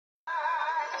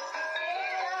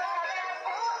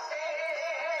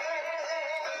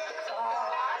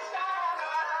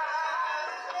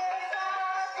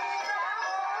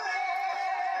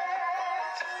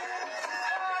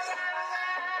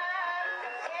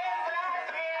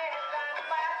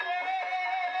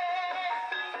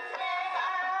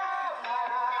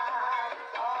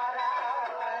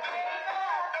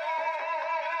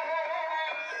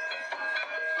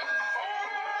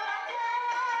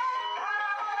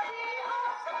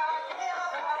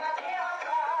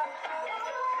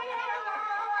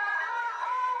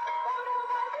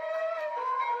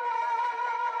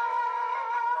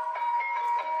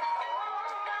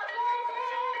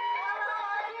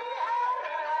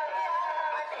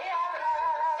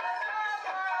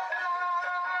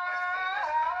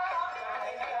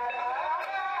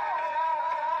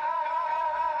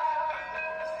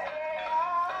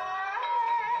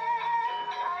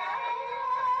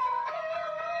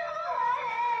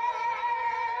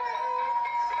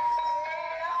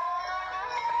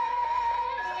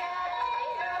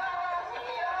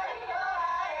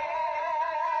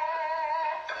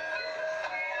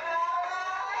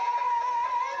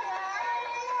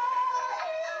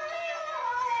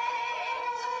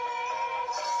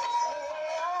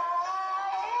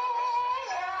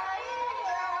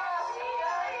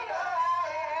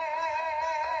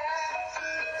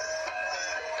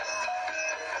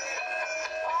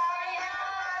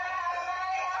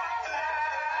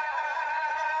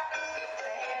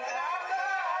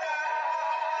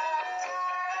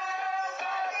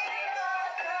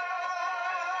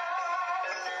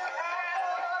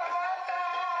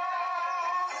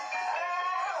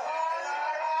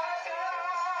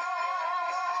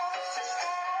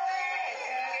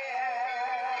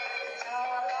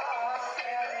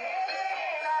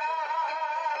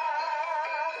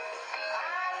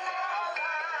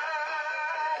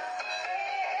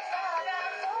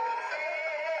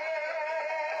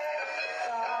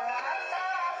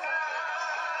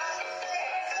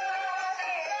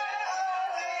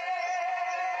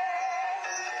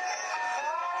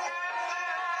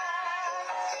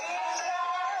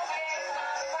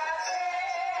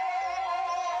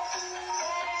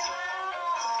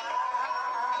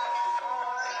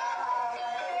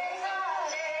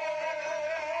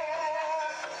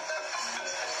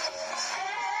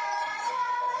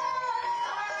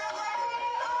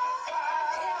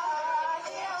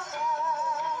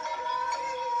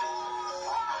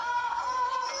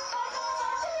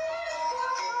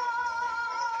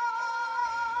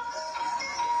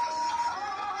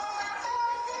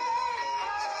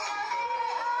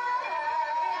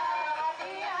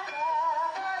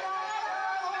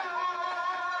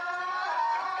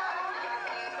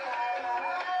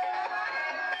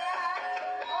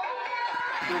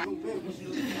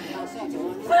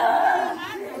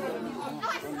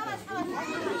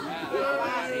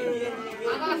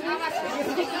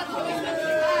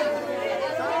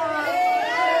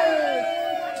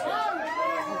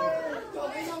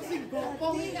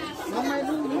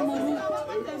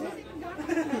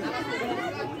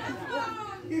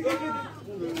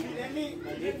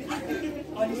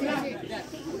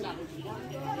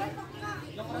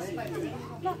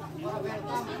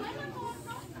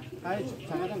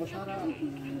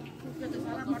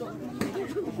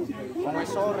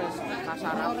Sore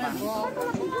sarapan.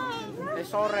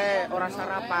 Sore orang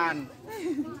sarapan.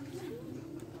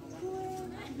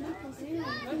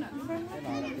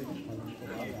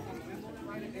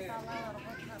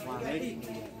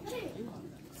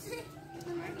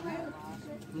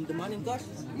 Teman kos.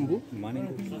 Maning.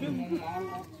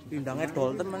 Indangnya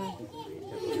dol temen.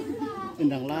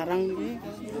 Indang larang iki.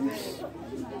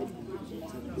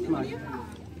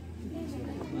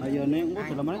 Ayo nek engko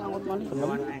dolamane angkut maning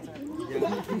gelem.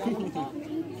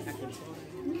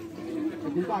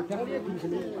 Di Padang dia di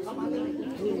sini.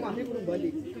 Rumahnya belum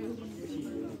balik.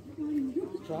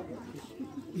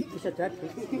 Bisa jadi.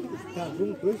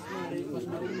 Gabung bus mari pas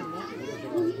mari mana.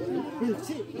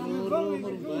 Bisi.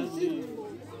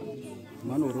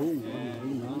 Manurung.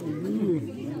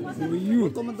 Uyuh.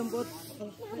 Teman-teman.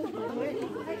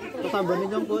 Tambahane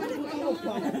nyongkut.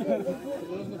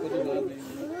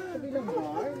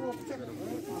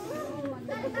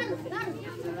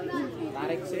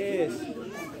 Tarik sis.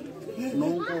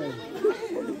 Nongko.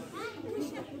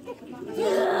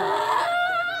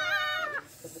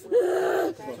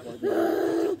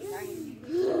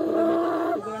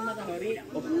 Bukan matahari.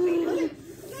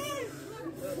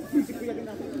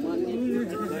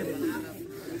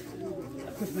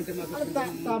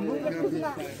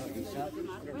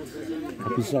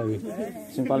 Bisa ya.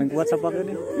 Yang paling kuat siapa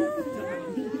ini?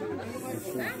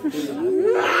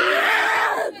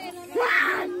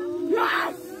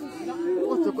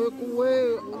 Oh, Joko kue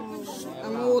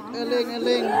emut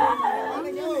eling-eling.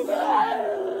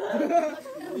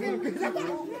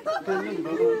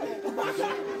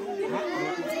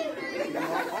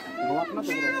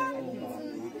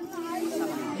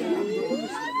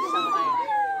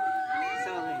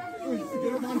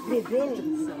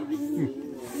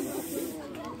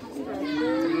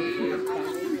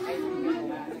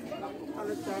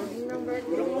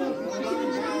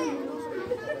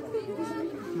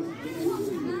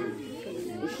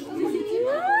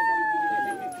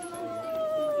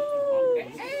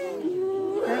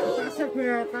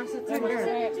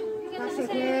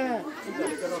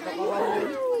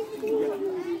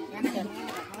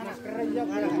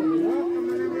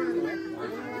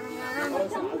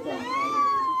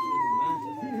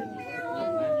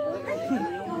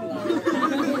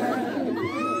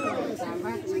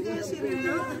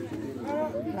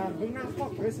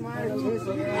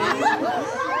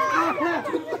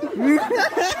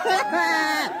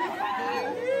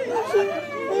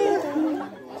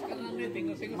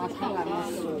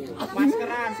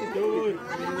 Maskeran sih Dur.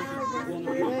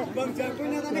 Bang Jago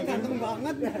nyatanya ganteng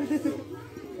banget.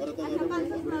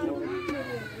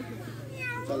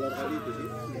 Salor kali itu sih.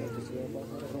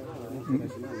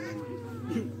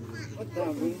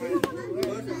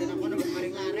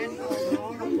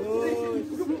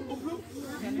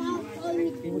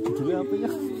 Ini judulnya apa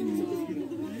ya?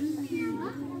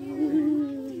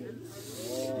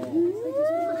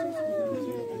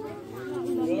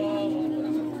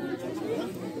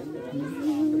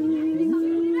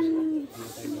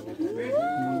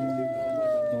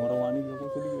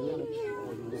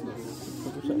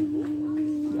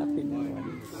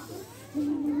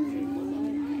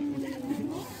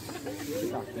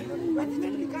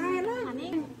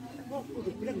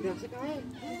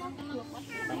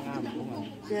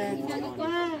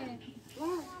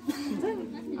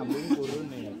 Ambung purun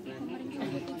nih.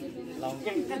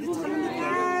 Longkeng.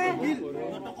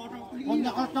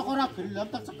 Konyak-konyak ora gelem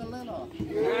tak cekele lho.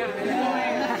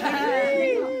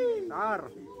 Tar.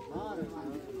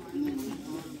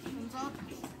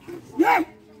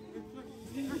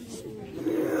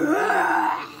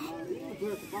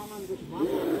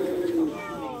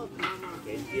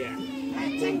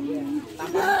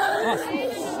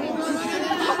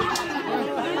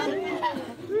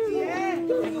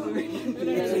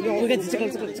 Oke, cekal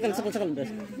terus.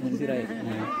 Sirai.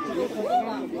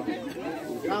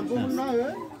 Kampung menang ya.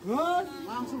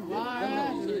 Langsung bae.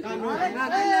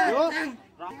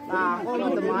 Nah, kok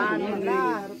teman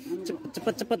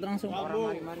Cepet langsung.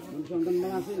 langsung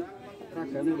kenal sih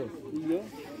ragane lho. Iya,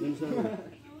 insyaallah.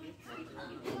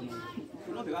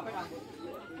 Kulo di apa kan?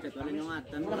 Jadwale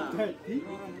nyongatan ora.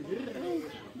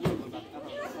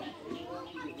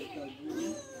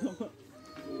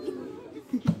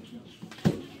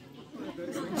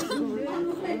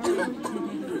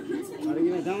 Mari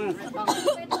ini medang Mas.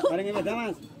 Mari ini medang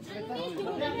Mas.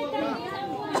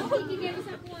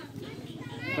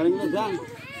 Mari ini medang.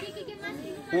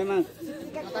 Hei Mas.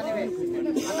 Matane we.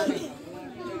 Matane.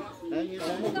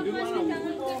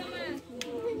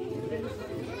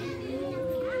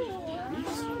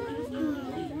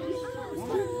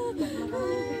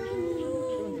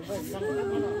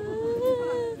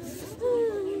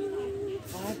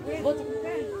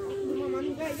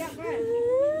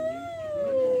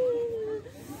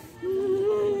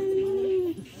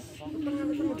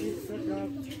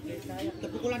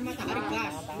 Pukulan matahari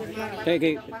gas.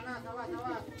 Oke.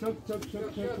 Cok.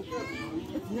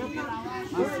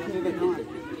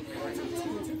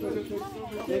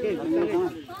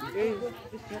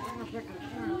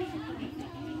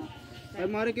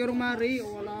 Mari ki mari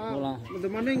olah.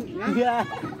 Maning ya.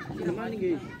 Iya. Maning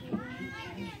iki.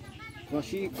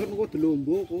 Wasi kan kok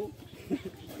delombo kok.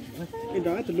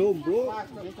 Indangnya delombo.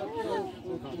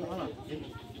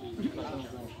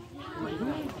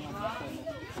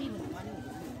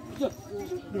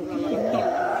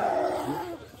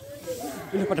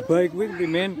 Ini pada baik wing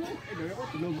men.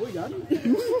 Delombo ya.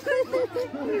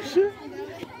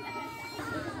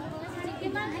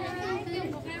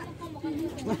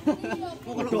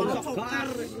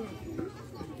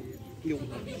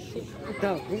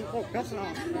 Udah, kok gas lah.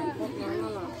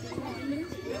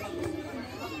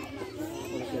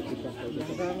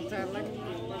 Celeng.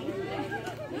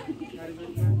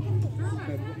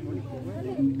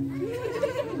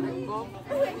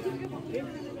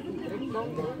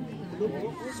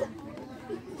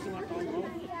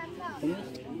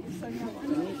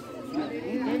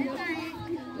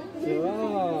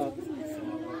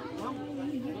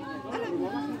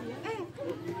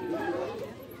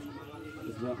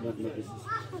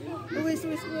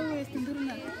 Wes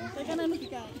tundurna. Tekan anu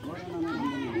dika.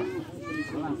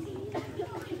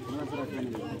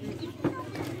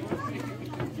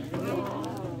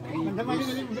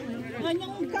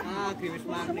 Ah, krimis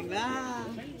maning lah.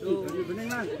 Tuh, Bening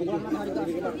Mas. pukulan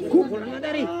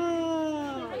matahari.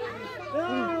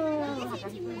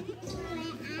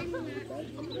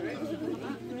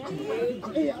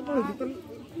 Apa lu ditel?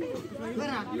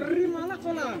 Keri malah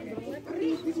kola.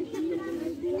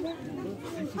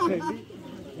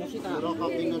 Masih tak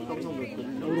rokok inget kok